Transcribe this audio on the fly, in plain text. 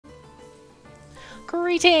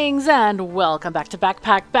Greetings and welcome back to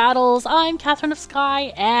Backpack Battles. I'm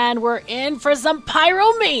KatherineOfSky and we're in for some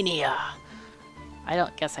pyromania. I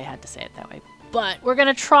don't guess I had to say it that way, but we're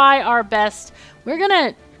gonna try our best. We're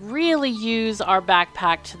gonna really use our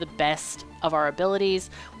backpack to the best of our abilities.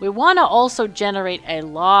 We want to also generate a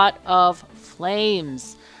lot of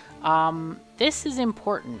flames. This is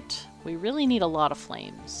important. We really need a lot of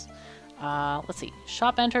flames. Let's see.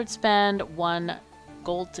 Shop entered, spend 1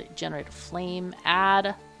 gold to generate a flame,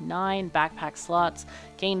 add 9 backpack slots,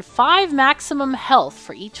 gain 5 maximum health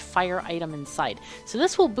for each fire item inside. So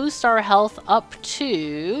this will boost our health up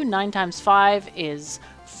to 9 times 5 is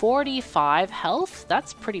 45 health.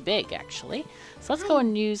 That's pretty big, actually. So let's go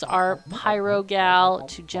and use our Pyro gal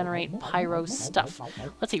to generate pyro stuff.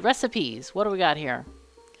 Let's see, recipes. What do we got here?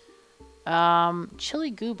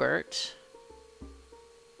 Chili Goobert.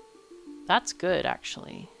 That's good,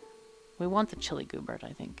 actually. We want the Chili Goobert,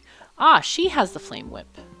 I think. Ah, she has the Flame Whip.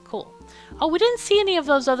 Cool. Oh, we didn't see any of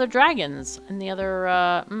those other dragons in the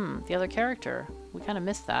other character. We kind of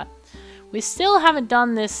missed that. We still haven't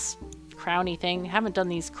done this crowny thing. Haven't done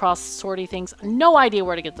these cross-swordy things. No idea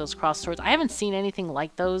where to get those cross swords. I haven't seen anything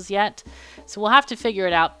like those yet. So we'll have to figure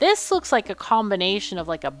it out. This looks like a combination of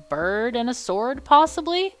like a bird and a sword,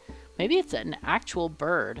 possibly. Maybe it's an actual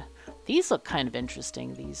bird. These look kind of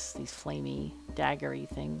interesting, these flamey, daggery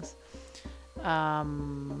things.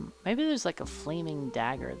 Maybe there's like a flaming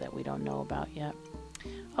dagger that we don't know about yet.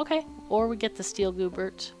 Okay, or we get the Steel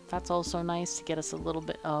Goobert. That's also nice to get us a little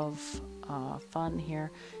bit of fun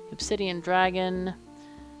here. Obsidian Dragon.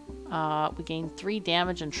 We gain 3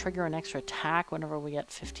 damage and trigger an extra attack whenever we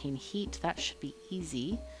get 15 heat. That should be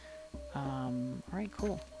easy. Alright,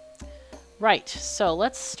 cool. Right, so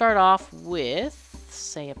let's start off with,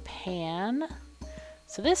 say, a pan.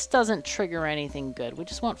 So this doesn't trigger anything good. We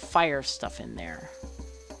just want fire stuff in there.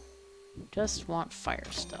 Just want fire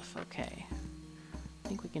stuff. Okay. I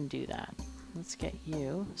think we can do that. Let's get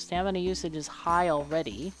you. Stamina usage is high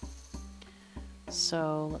already.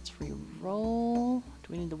 So let's re-roll. Do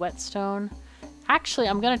we need the whetstone? Actually,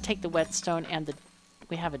 I'm going to take the whetstone and the...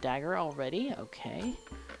 We have a dagger already. Okay.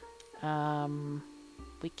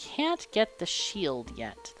 We can't get the shield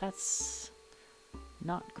yet. That's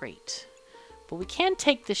not great. But we can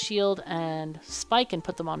take the shield and spike and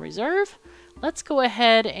put them on reserve. Let's go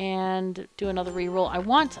ahead and do another reroll. I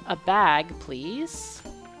want a bag, please.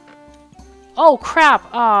 Oh, crap!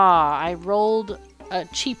 Ah, I rolled a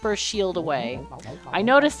cheaper shield away. I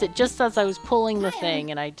noticed it just as I was pulling the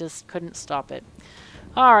thing, and I just couldn't stop it.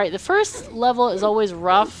 Alright, the first level is always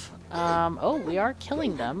rough. Oh, we are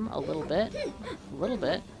killing them a little bit. A little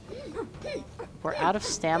bit. We're out of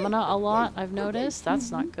stamina a lot, I've noticed.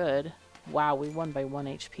 That's not good. Wow, we won by 1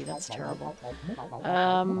 HP. That's terrible.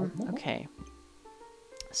 Okay.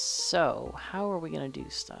 So, how are we going to do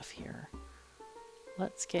stuff here?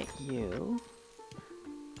 Let's get you.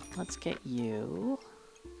 Let's get you.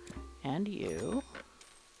 And you.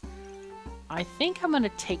 I think I'm going to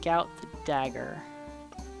take out the dagger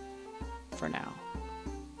for now.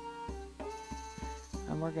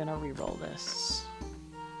 And we're going to reroll this.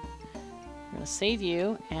 I'm going to save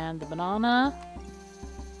you and the banana.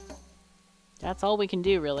 That's all we can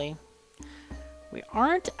do, really. We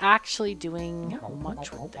aren't actually doing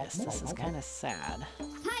much with this. This is kind of sad.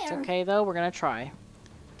 It's okay, though. We're going to try.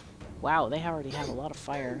 Wow, they already have a lot of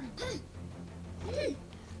fire. Let's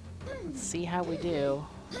see how we do.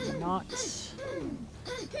 I'm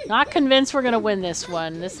not convinced we're going to win this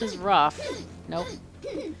one. This is rough. Nope.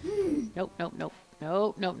 Nope, nope, nope.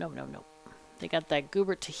 Nope, nope, nope, nope, nope. They got that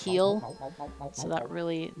Goobert to heal, so that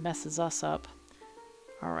really messes us up.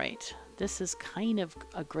 Alright. This is kind of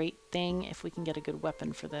a great thing if we can get a good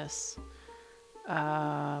weapon for this.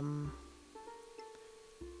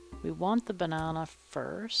 We want the banana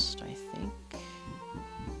first, I think.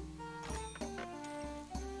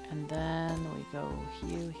 And then we go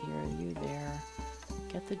you here, you there.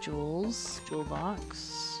 Get the jewels. Jewel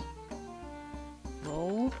box.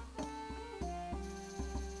 Roll.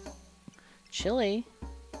 Chili.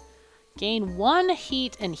 Gain 1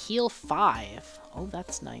 heat and heal 5. Oh,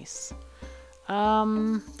 that's nice.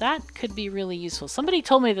 That could be really useful. Somebody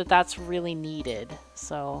told me that that's really needed,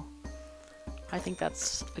 so I think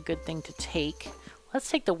that's a good thing to take. Let's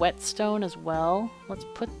take the whetstone as well. Let's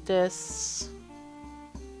put this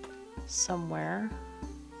somewhere.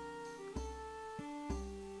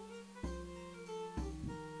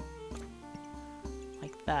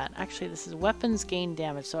 Like that. Actually, this is weapons gain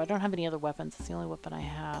damage, so I don't have any other weapons. It's the only weapon I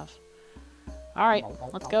have. Alright,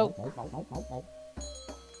 let's go.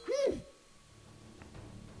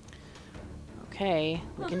 Okay,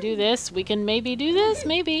 we can do this. We can maybe do this,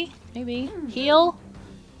 maybe. Maybe. Heal.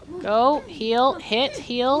 Go. Heal. Hit.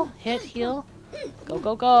 Heal. Hit. Heal. Go,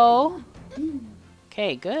 go, go.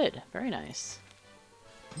 Okay, good. Very nice.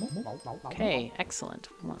 Okay, excellent.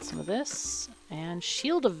 We want some of this. And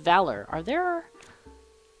Shield of Valor. Are there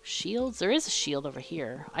shields? There is a shield over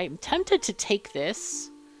here. I'm tempted to take this.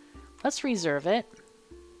 Let's reserve it.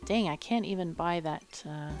 Dang, I can't even buy that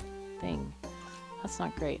thing. That's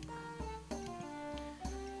not great.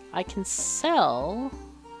 I can sell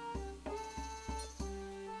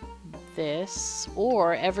this,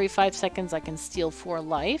 or every 5 seconds I can steal 4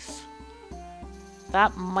 life.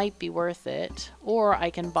 That might be worth it. Or I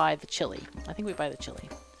can buy the chili. I think we buy the chili.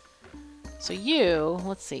 So you,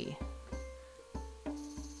 let's see.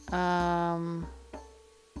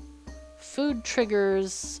 Food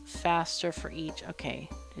triggers faster for each. Okay,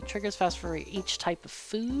 it triggers faster for each type of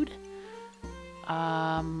food.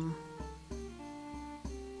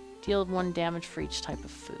 Deal 1 damage for each type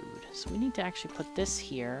of food. So we need to actually put this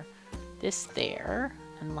here, this there,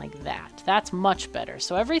 and like that. That's much better.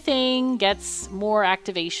 So everything gets more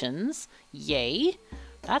activations. Yay.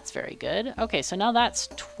 That's very good. Okay, so now that's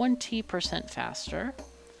 20% faster.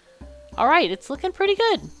 All right, it's looking pretty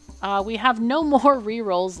good. We have no more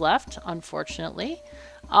rerolls left, unfortunately.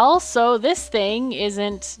 Also, this thing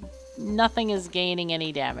isn't... Nothing is gaining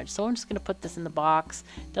any damage. So I'm just going to put this in the box.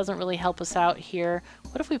 Doesn't really help us out here.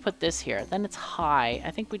 What if we put this here? Then it's high.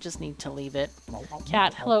 I think we just need to leave it.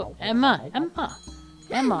 Cat, hello. Emma. Emma.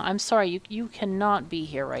 Emma, I'm sorry. You cannot be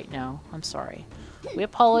here right now. I'm sorry. We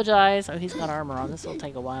apologize. Oh, he's got armor on. This will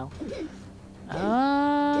take a while.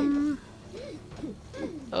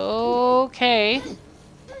 Okay.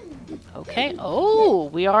 Okay. Oh,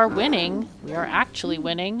 we are winning. We are actually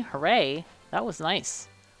winning. Hooray. That was nice.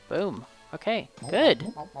 Boom. Okay,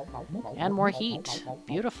 good. And more heat.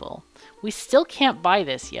 Beautiful. We still can't buy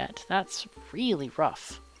this yet. That's really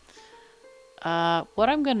rough. What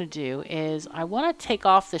I'm going to do is I want to take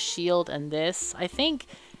off the shield and this. I think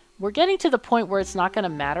we're getting to the point where it's not going to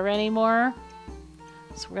matter anymore.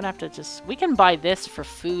 So we're going to have to just... We can buy this for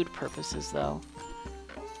food purposes, though.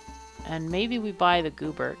 And maybe we buy the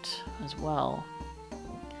Goobert as well.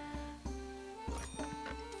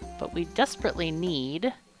 But we desperately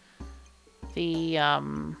need... the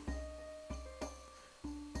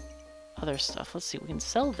other stuff. Let's see, we can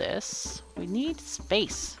sell this. We need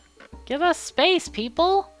space. Give us space,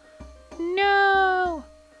 people! No!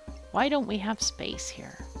 Why don't we have space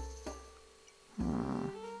here?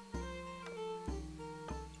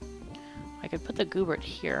 I could put the Goobert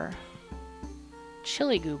here.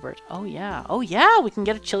 Chili Goobert. Oh yeah. Oh yeah, we can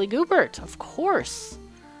get a Chili Goobert. Of course.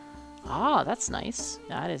 Ah, that's nice.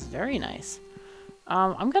 That is very nice.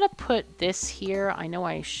 I'm going to put this here. I know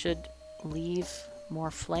I should leave more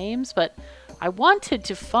flames, but I wanted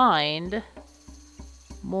to find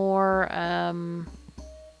more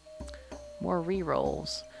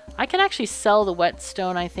rerolls. I can actually sell the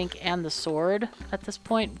whetstone, I think, and the sword at this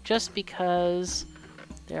point, just because...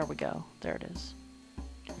 There we go. There it is.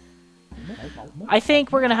 I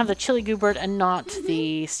think we're going to have the Chili Goobert and not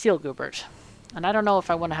the Steel Goobert. And I don't know if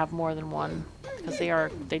I want to have more than one, because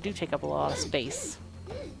they do take up a lot of space.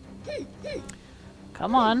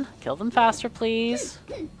 Come on, kill them faster, please.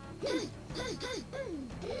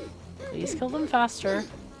 Please kill them faster.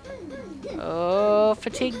 Oh,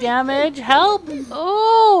 fatigue damage, help!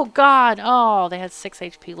 Oh, God! Oh, they had 6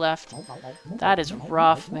 HP left. That is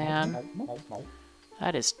rough, man.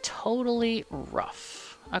 That is totally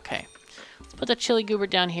rough. Okay, let's put the Chili Goobert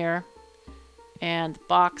down here. And the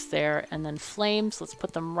box there, and then flames. Let's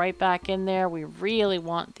put them right back in there. We really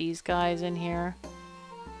want these guys in here.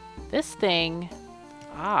 This thing...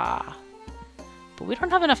 Ah. But we don't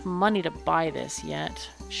have enough money to buy this yet.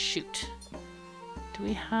 Shoot. Do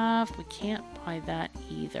we have... We can't buy that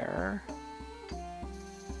either.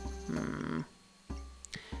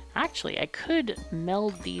 Actually, I could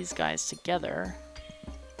meld these guys together.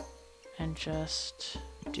 And just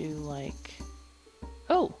do like...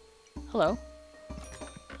 Oh! Hello.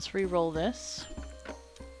 Let's re-roll this.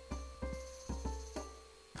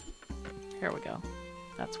 Here we go.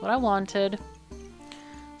 That's what I wanted.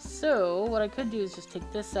 So what I could do is just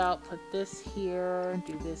take this out, put this here,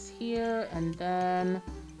 do this here, and then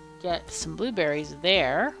get some blueberries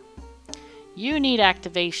there. You need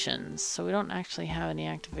activations, so we don't actually have any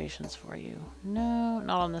activations for you. No,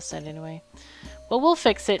 not on this side anyway. But we'll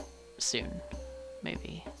fix it soon.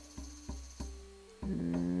 Maybe.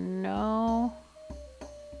 No.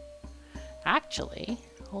 Actually,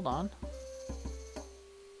 hold on.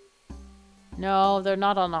 No, they're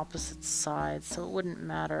not on opposite sides, so it wouldn't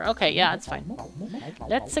matter. Okay, yeah, it's fine.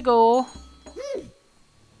 Let's go.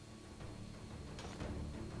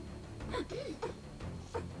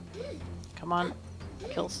 Come on.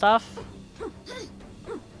 Kill stuff.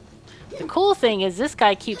 The cool thing is this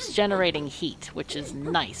guy keeps generating heat, which is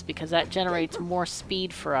nice because that generates more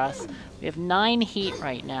speed for us. We have 9 heat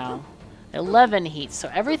right now. 11 heat, so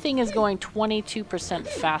everything is going 22%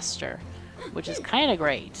 faster, which is kind of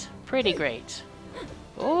great. Pretty great.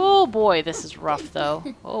 Oh boy, this is rough though.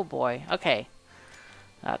 Oh boy. Okay.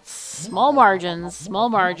 That's small margins, small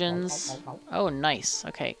margins. Oh, nice.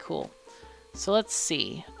 Okay, cool. So let's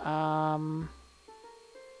see. We're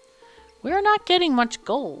not getting much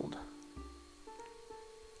gold.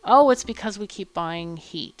 Oh, it's because we keep buying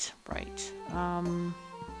heat. Right.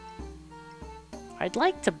 I'd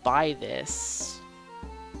like to buy this.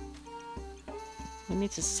 We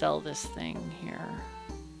need to sell this thing here.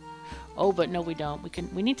 Oh, but no, we don't.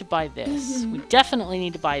 We need to buy this. We definitely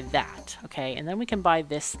need to buy that. Okay, and then we can buy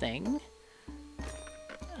this thing.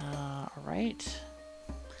 All right.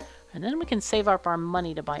 And then we can save up our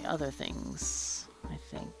money to buy other things, I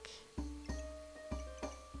think.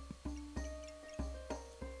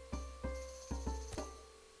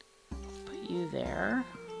 Put you there.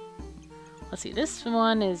 Let's see, this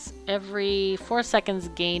one is every 4 seconds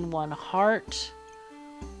gain 1 heart.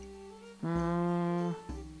 I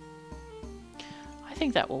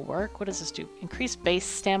think that will work. What does this do? Increase base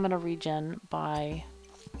stamina regen by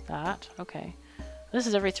that. Okay. This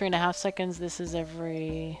is every 3.5 seconds. This is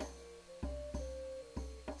every...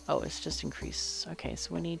 Oh, it's just increase. Okay,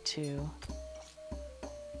 so we need to...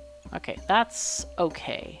 Okay, that's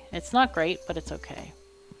okay. It's not great, but it's okay.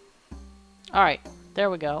 Alright, there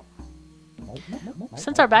we go.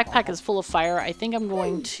 Since our backpack is full of fire, I think I'm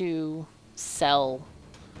going to sell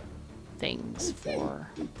things for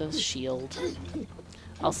the shield.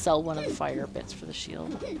 I'll sell one of the fire bits for the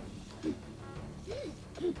shield.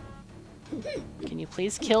 Can you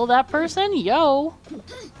please kill that person? Yo!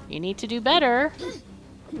 You need to do better.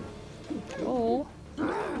 Oh.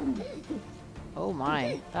 Oh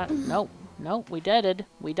my. That, nope. Nope, we deaded.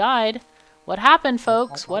 We died. What happened,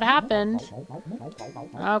 folks? What happened?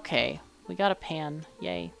 Okay. We got a pan.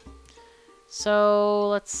 Yay. So,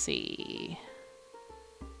 let's see.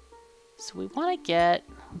 So we want to get...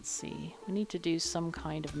 Let's see. We need to do some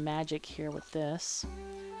kind of magic here with this.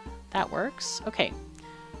 That works. Okay.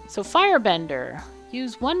 So, Firebender.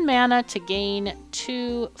 Use 1 mana to gain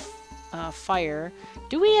 2 fire.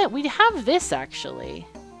 Do we have this, actually.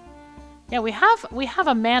 Yeah, we have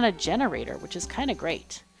a mana generator, which is kind of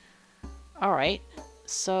great. Alright.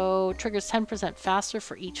 So, triggers 10% faster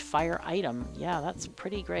for each fire item. Yeah, that's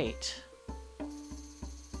pretty great.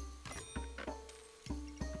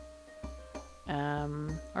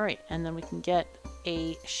 Alright, and then we can get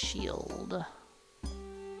a shield.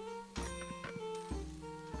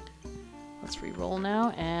 Let's re-roll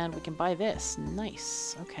now, and we can buy this.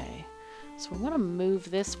 Nice. Okay. So we want to move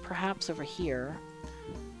this perhaps over here.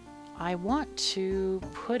 I want to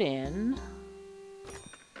put in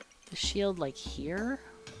the shield like here.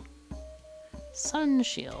 Sun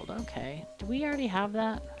shield. Okay. Do we already have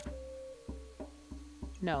that?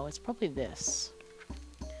 No, it's probably this.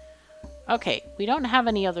 Okay, we don't have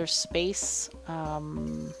any other space. I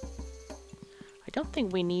don't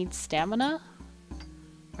think we need stamina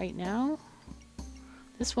right now.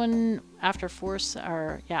 This one, after 4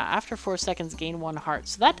 seconds, gain 1 heart.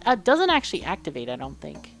 So that doesn't actually activate, I don't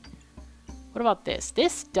think. What about this?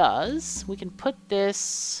 This does. We can put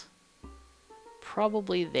this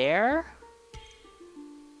probably there.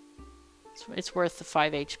 It's worth the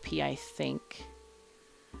 5 HP, I think.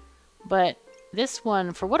 But this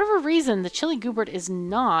one, for whatever reason, the Chili Goobert is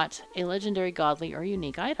not a legendary, godly, or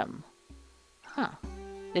unique item. Huh.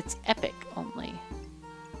 It's epic only.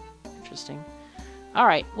 Interesting.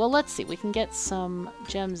 Alright, well, let's see. We can get some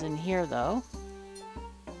gems in here, though.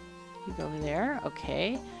 You go there.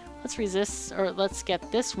 Okay. Let's resist, or let's get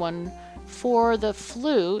this one for the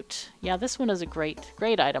flute. Yeah, this one is a great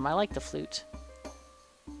item. I like the flute.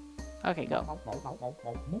 Okay, go.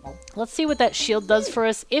 Let's see what that shield does for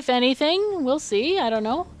us, if anything. We'll see. I don't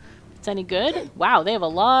know if it's any good. Wow, they have a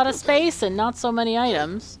lot of space and not so many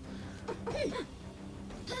items.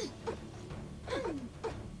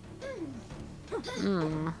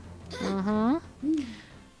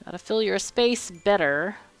 Gotta fill your space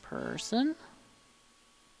better, person.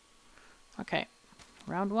 Okay.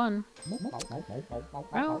 Round 1.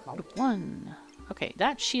 Round 1. Okay,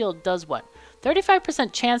 that shield does what?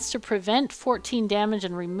 35% chance to prevent 14 damage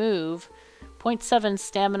and remove 0.7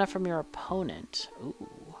 stamina from your opponent.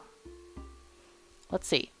 Ooh. Let's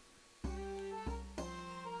see.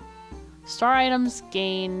 Star items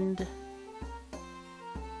gained...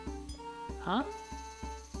 Huh?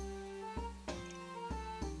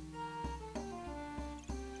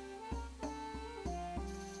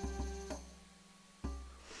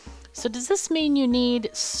 So does this mean you need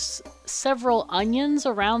several onions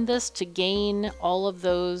around this to gain all of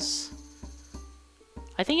those?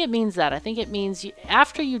 I think it means that. I think it means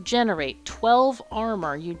after you generate 12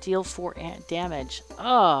 armor, you deal 4 damage.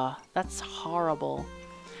 Ugh, that's horrible.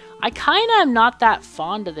 I kind of am not that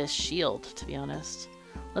fond of this shield, to be honest.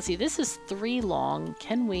 Let's see, this is 3 long.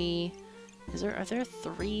 Can we... Are there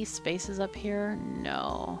 3 spaces up here?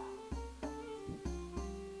 No.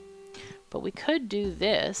 But we could do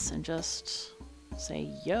this and just say,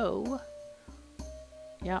 yo.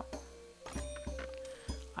 Yep.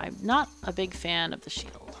 I'm not a big fan of the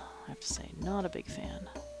shield, I have to say. Not a big fan.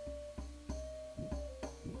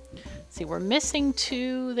 See, we're missing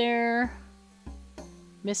 2 there.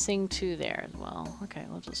 Missing 2 there as well. Okay,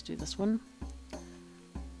 we'll just do this one.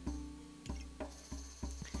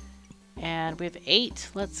 And we have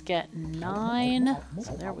 8. Let's get 9.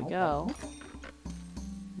 So there we go.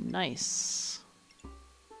 Nice.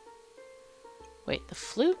 Wait, the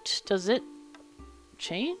flute, does it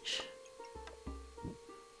change?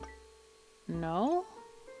 No?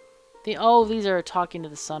 Oh, these are talking to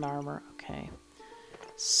the sun armor. Okay.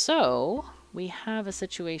 So, we have a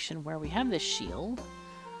situation where we have this shield.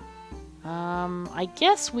 I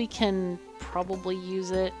guess we can probably use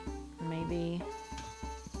it, maybe.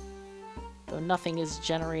 Though nothing is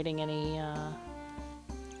generating any,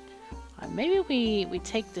 maybe we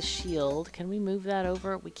take the shield. Can we move that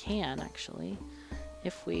over? We can, actually.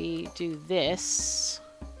 If we do this.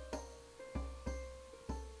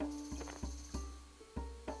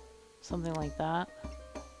 Something like that.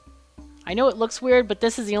 I know it looks weird, but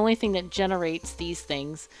this is the only thing that generates these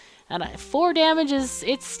things. And 4 damage is...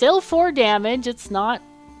 It's still 4 damage. It's not...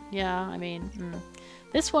 Yeah, I mean...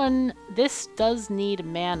 This does need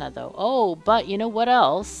mana, though. Oh, but you know what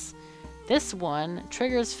else? This one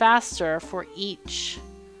triggers faster for each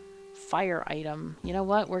fire item. You know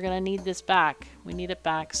what? We're gonna need this back. We need it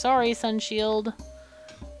back. Sorry, Sun Shield.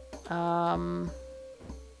 Well,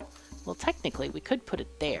 technically, we could put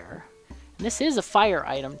it there. And this is a fire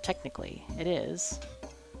item, technically. It is.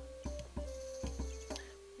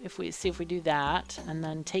 If we see if we do that, and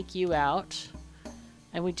then take you out.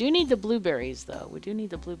 And we do need the blueberries, though. We do need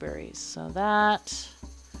the blueberries. So that...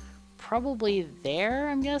 Probably there,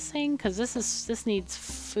 I'm guessing, because this needs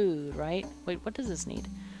food, right? Wait, what does this need?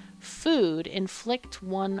 Food, inflict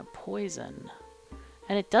 1 poison.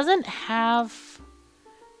 And it doesn't have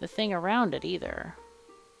the thing around it either.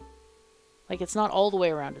 Like, it's not all the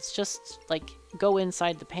way around. It's just, like, go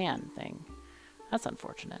inside the pan thing. That's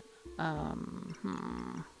unfortunate.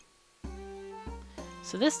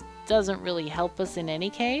 So this doesn't really help us in any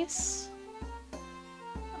case.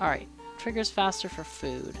 Alright. Triggers faster for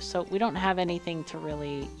food. So we don't have anything to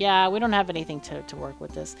really... Yeah, we don't have anything to work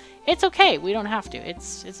with this. It's okay. We don't have to.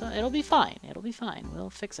 It'll be fine. It'll be fine.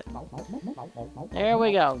 We'll fix it. There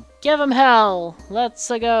we go. Give him hell. Let's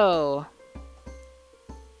go.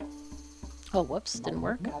 Oh, whoops. Didn't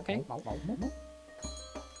work. Okay.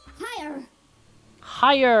 Hire.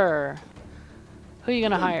 Hire. Who are you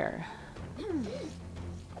gonna hire?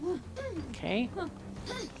 Okay.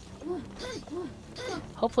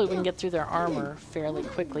 Hopefully we can get through their armor fairly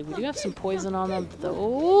quickly. We do have some poison on them.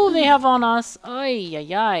 Oh, they have on us. Ay,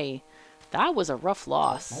 ay, ay. That was a rough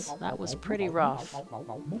loss. That was pretty rough.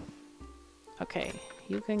 Okay,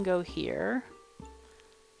 you can go here.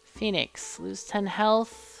 Phoenix, lose 10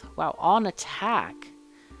 health. Wow, on attack.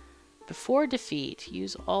 Before defeat,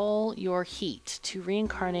 use all your heat to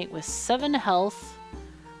reincarnate with 7 health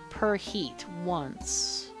per heat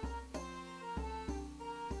once.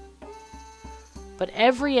 But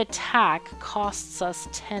every attack costs us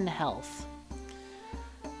 10 health.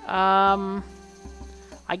 I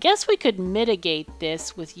guess we could mitigate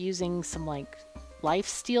this with using some, like,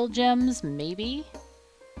 lifesteal gems, maybe?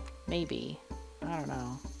 Maybe. I don't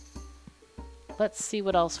know. Let's see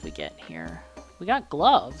what else we get here. We got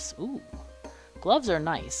gloves. Ooh. Gloves are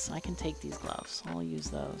nice. I can take these gloves. I'll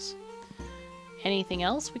use those. Anything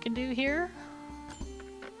else we can do here?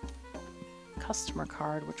 Customer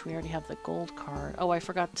card, which we already have the gold card. Oh, I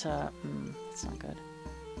forgot to... that's not good.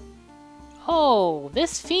 Oh,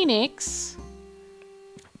 this Phoenix...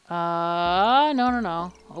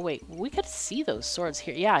 no. Oh, wait. We could see those swords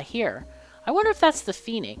here. Yeah, here. I wonder if that's the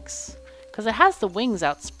Phoenix. Because it has the wings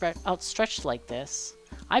outstretched like this.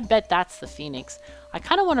 I bet that's the Phoenix. I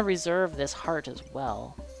kind of want to reserve this heart as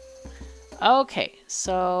well. Okay,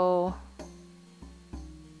 so...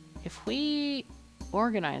 if we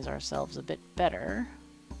organize ourselves a bit better,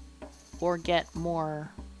 or get more...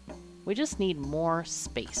 we just need more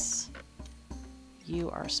space. You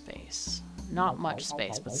are space. Not much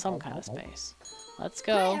space, but some kind of space. Let's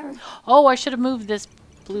go. Oh, I should have moved this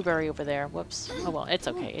blueberry over there. Whoops. Oh well, it's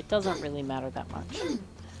okay. It doesn't really matter that much.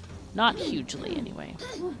 Not hugely, anyway.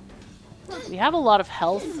 We have a lot of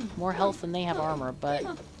health, more health than they have armor, but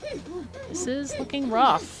this is looking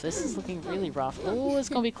rough. This is looking really rough. Oh, it's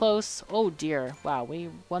gonna be close. Oh dear. Wow, we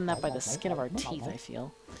won that by the skin of our teeth, I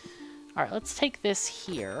feel. Alright, let's take this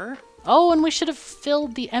here. Oh, and we should have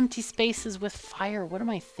filled the empty spaces with fire. What am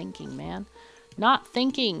I thinking, man? Not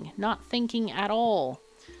thinking. Not thinking at all.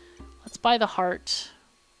 Let's buy the heart.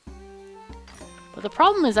 But the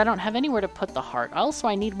problem is I don't have anywhere to put the heart. Also,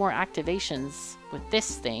 I need more activations with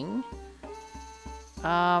this thing.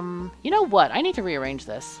 You know what? I need to rearrange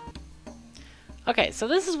this. Okay, so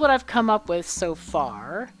this is what I've come up with so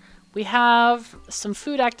far. We have some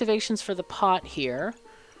food activations for the pot here.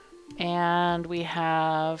 And we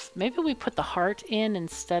have... Maybe we put the heart in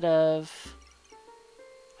instead of...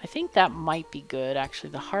 I think that might be good, actually.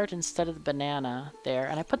 The heart instead of the banana there.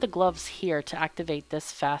 And I put the gloves here to activate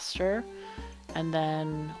this faster. And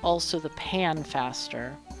then also the pan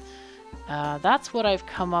faster. That's what I've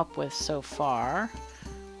come up with so far.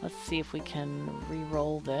 Let's see if we can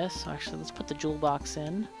re-roll this. Actually, let's put the jewel box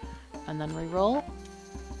in and then re-roll.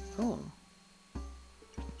 Oh.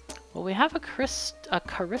 Well, we have a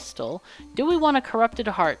crystal. Do we want a corrupted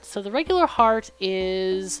heart? So the regular heart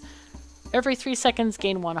is every 3 seconds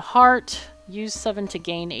gain 1 heart. Use 7 to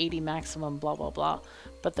gain 80 maximum, blah, blah, blah.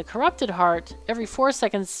 But the corrupted heart, every 4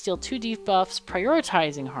 seconds steal 2 debuffs,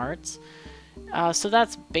 prioritizing hearts. So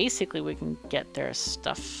that's basically we can get their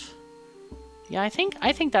stuff. Yeah, I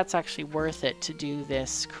think that's actually worth it to do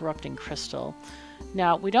this corrupting crystal.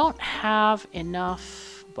 Now, we don't have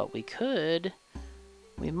enough, but we could.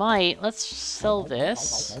 We might. Let's sell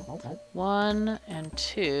this. 1 and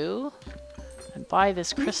 2. And buy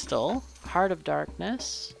this crystal. Heart of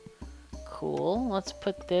Darkness. Cool. Let's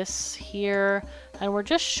put this here. And we're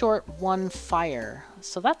just short 1 fire.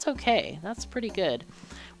 So that's okay. That's pretty good.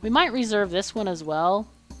 We might reserve this one as well.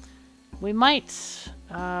 We might...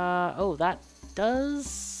 oh, that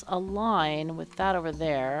does align with that over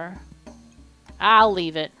there. I'll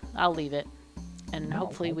leave it. I'll leave it. And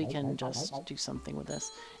hopefully we can just do something with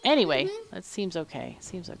this. Anyway, that seems okay.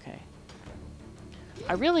 Seems okay.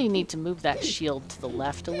 I really need to move that shield to the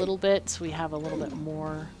left a little bit so we have a little bit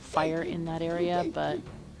more fire in that area, but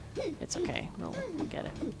it's okay. We'll get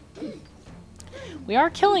it. We are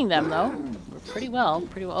killing them, though. We're pretty well.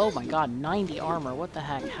 Oh my god, 90 armor. What the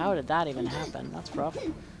heck? How did that even happen? That's rough.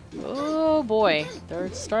 Oh boy.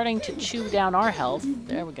 They're starting to chew down our health.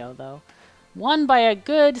 There we go, though. Won by a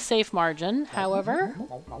good safe margin, however.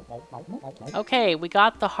 Okay, we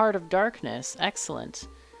got the Heart of Darkness. Excellent.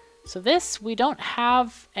 So this, we don't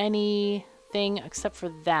have anything except for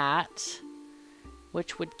that,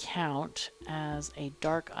 which would count as a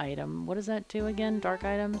dark item. What does that do again? Dark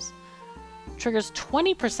items? Triggers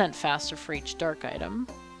 20% faster for each dark item.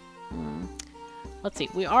 Let's see.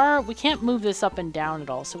 We can't move this up and down at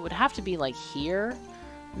all, so it would have to be like here,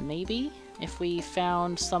 maybe, if we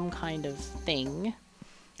found some kind of thing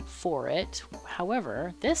for it.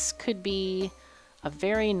 However, this could be a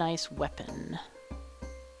very nice weapon.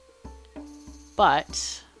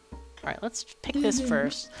 But, alright, let's pick this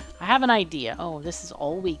first. I have an idea. Oh, this is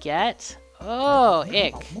all we get? Oh,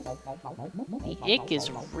 ick. The ick is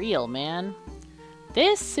real, man.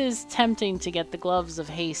 This is tempting to get the Gloves of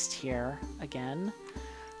Haste here again.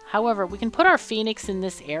 However, we can put our Phoenix in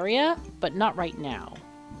this area, but not right now.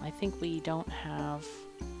 I think we don't have...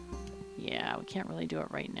 Yeah, we can't really do it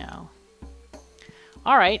right now.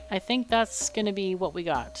 Alright, I think that's going to be what we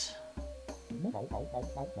got.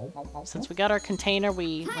 Since we got our container,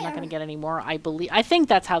 we're not going to get any more. I think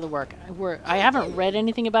that's how they work. I haven't read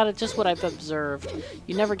anything about it, just what I've observed.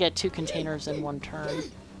 You never get 2 containers in 1 turn.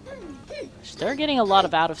 They're getting a lot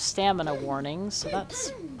of out of stamina warnings, so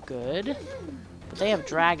that's good. But they have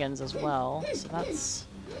dragons as well, so that's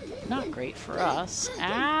not great for us.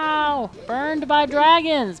 Ow! Burned by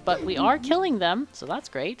dragons! But we are killing them, so that's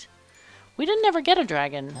great. We didn't ever get a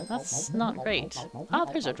dragon. That's not great. Oh,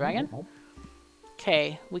 there's a dragon.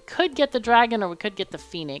 Okay, we could get the dragon or we could get the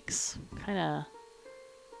phoenix. Kinda...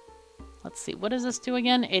 Let's see, what does this do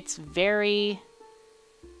again? It's very...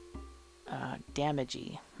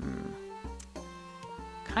 damagey.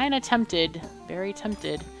 Kinda tempted. Very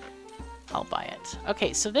tempted. I'll buy it.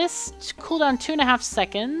 Okay, so this cooldown 2.5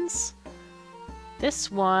 seconds.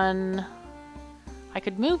 This one... I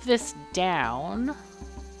could move this down.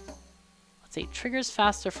 Let's see, triggers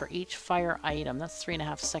faster for each fire item. That's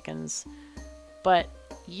 3.5 seconds. But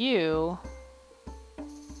you...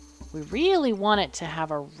 We really want it to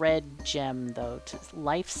have a red gem, though, to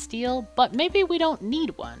lifesteal, but maybe we don't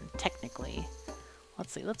need one, technically.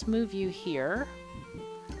 Let's see, let's move you here.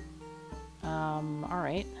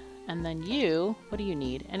 Alright. And then you, what do you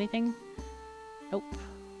need? Anything? Nope.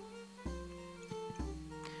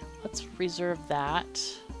 Let's reserve that.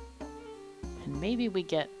 And maybe we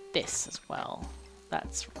get this as well.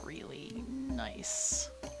 That's really nice.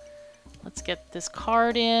 Let's get this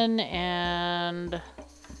card in and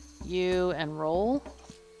you and roll.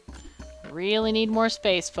 Really need more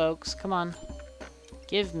space, folks. Come on.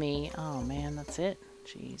 Give me. Oh man, that's it.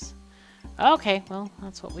 Jeez. Okay, well,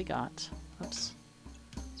 that's what we got. Oops.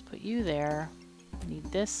 Let's put you there. Need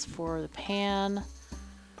this for the pan.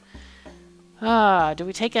 Do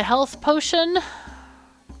we take a health potion?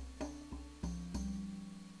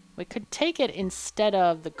 We could take it instead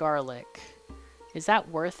of the garlic. Is that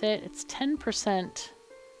worth it? It's 10%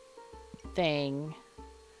 thing.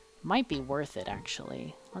 Might be worth it,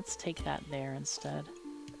 actually. Let's take that there instead.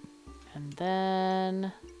 And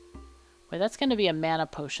then... Wait, that's going to be a mana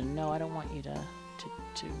potion. No, I don't want you to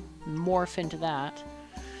morph into that.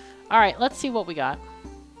 Alright, let's see what we got.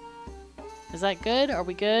 Is that good? Are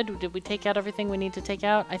we good? Did we take out everything we need to take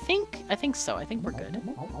out? I think so. I think we're good.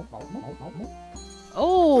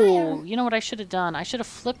 Oh, you know what I should have done? I should have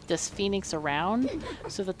flipped this phoenix around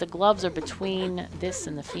so that the gloves are between this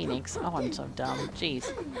and the phoenix. Oh, I'm so dumb. Jeez.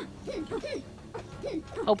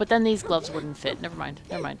 Oh, but then these gloves wouldn't fit. Never mind.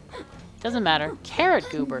 Never mind. Doesn't matter. Carrot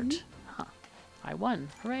Goobert. Huh. I won.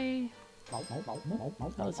 Hooray.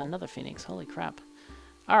 That was another phoenix. Holy crap.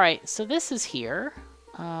 Alright, so this is here.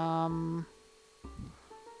 I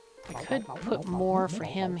could put more for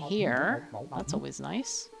him here. That's always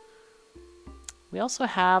nice. We also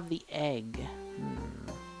have the egg.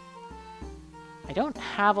 I don't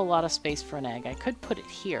have a lot of space for an egg. I could put it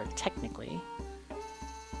here, technically.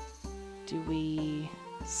 Do we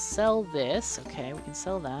sell this? Okay, we can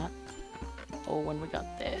sell that. Oh, when we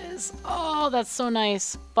got this. Oh, that's so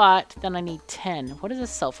nice. But then I need 10. What does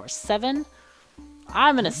this sell for? 7?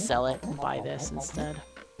 I'm going to sell it and buy this instead.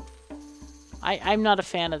 I'm not a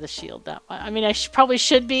fan of the shield. I mean, I probably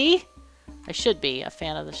should be. I should be a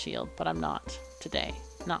fan of the shield, but I'm not today.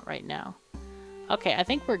 Not right now. Okay, I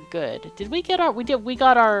think we're good. Did we get our... We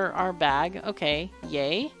got our bag. Okay,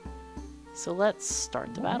 yay. So let's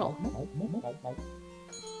start the battle.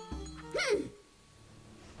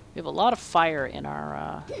 We have a lot of fire in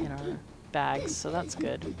our bags, so that's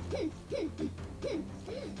good.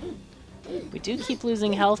 We do keep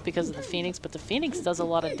losing health because of the Phoenix, but the Phoenix does a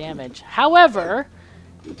lot of damage. However,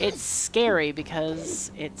 it's scary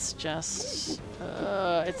because it's just...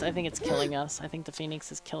 I think it's killing us. I think the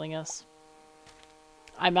Phoenix is killing us.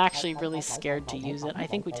 I'm actually really scared to use it. I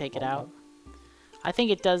think we take it out. I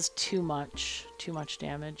think it does too much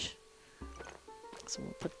damage. So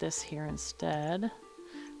we'll put this here instead.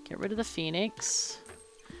 Get rid of the Phoenix.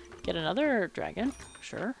 Get another dragon,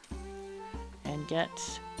 sure. And get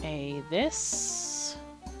this.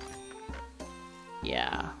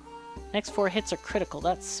 Yeah. Next 4 hits are critical.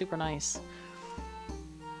 That's super nice.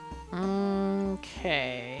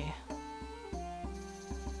 Okay.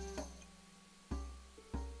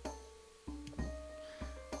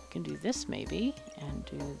 Can do this maybe, and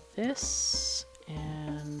do this,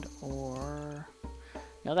 and or...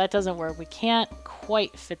 No, that doesn't work. We can't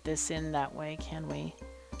quite fit this in that way, can we?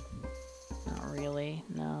 Not really,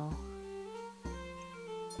 no.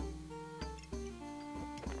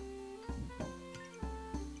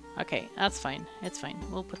 Okay, that's fine. It's fine.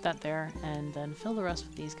 We'll put that there, and then fill the rest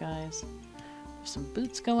with these guys. There's some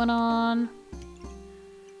boots going on.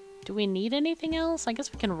 Do we need anything else? I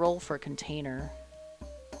guess we can roll for a container.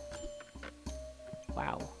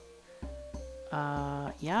 Wow.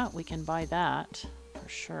 Yeah, we can buy that for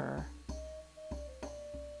sure.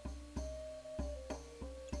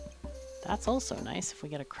 That's also nice if we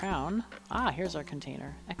get a crown. Ah, here's our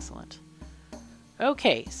container. Excellent.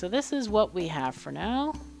 Okay, so this is what we have for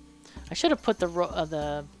now. I should have put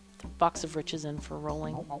the box of riches in for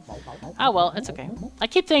rolling. Oh well, it's okay. I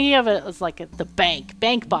keep thinking of it as like the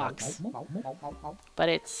bank box. But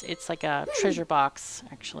it's like a treasure box,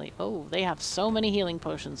 actually. Oh, they have so many healing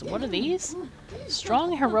potions. What are these?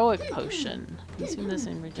 Strong heroic potion. Consume this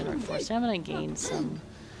and regenerate 4 stamina and gain some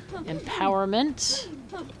empowerment.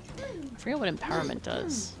 I forget what empowerment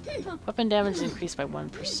does. Weapon damage is increased by 1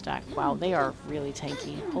 per stack. Wow, they are really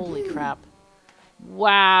tanky. Holy crap.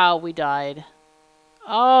 Wow, we died.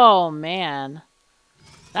 Oh, man.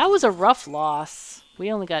 That was a rough loss.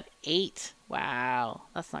 We only got 8. Wow,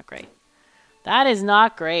 that's not great. That is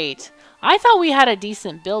not great. I thought we had a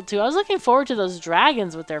decent build, too. I was looking forward to those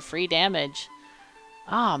dragons with their free damage.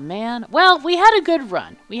 Oh, man. Well, we had a good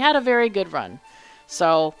run. We had a very good run.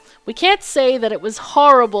 So, we can't say that it was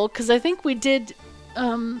horrible, because I think we did,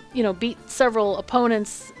 you know, beat several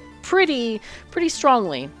opponents pretty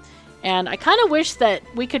strongly. And I kind of wish that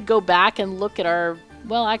we could go back and look at our...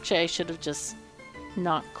 Well, actually, I should have just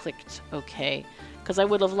not clicked OK. Because I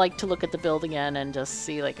would have liked to look at the build again and just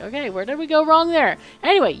see, like, okay, where did we go wrong there?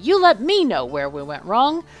 Anyway, you let me know where we went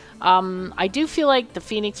wrong. I do feel like the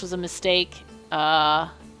Phoenix was a mistake.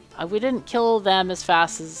 We didn't kill them as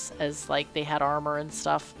fast as like, they had armor and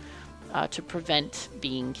stuff to prevent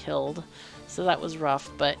being killed. So that was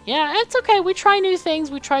rough, but yeah, it's okay. We try new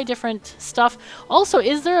things. We try different stuff. Also,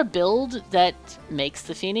 is there a build that makes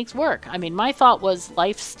the Phoenix work? I mean, my thought was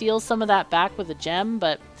life steals some of that back with a gem,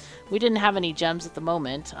 but we didn't have any gems at the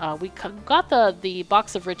moment. We got the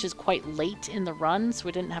Box of Riches quite late in the run, so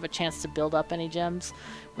we didn't have a chance to build up any gems,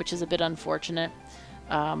 which is a bit unfortunate.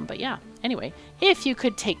 But yeah, anyway, if you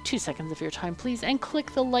could take 2 seconds of your time, please, and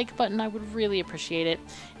click the like button, I would really appreciate it.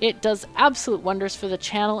 It does absolute wonders for the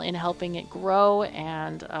channel in helping it grow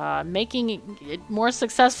and making it more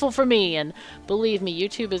successful for me. And believe me,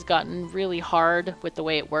 YouTube has gotten really hard with the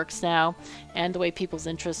way it works now and the way people's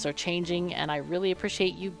interests are changing. And I really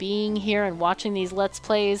appreciate you being here and watching these Let's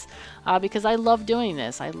Plays because I love doing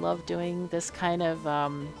this. I love doing this kind of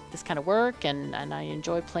work, and I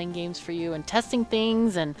enjoy playing games for you and testing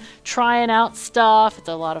things and trying out stuff. It's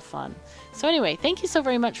a lot of fun. So anyway, thank you so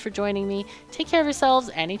very much for joining me. Take care of yourselves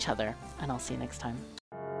and each other, and I'll see you next time.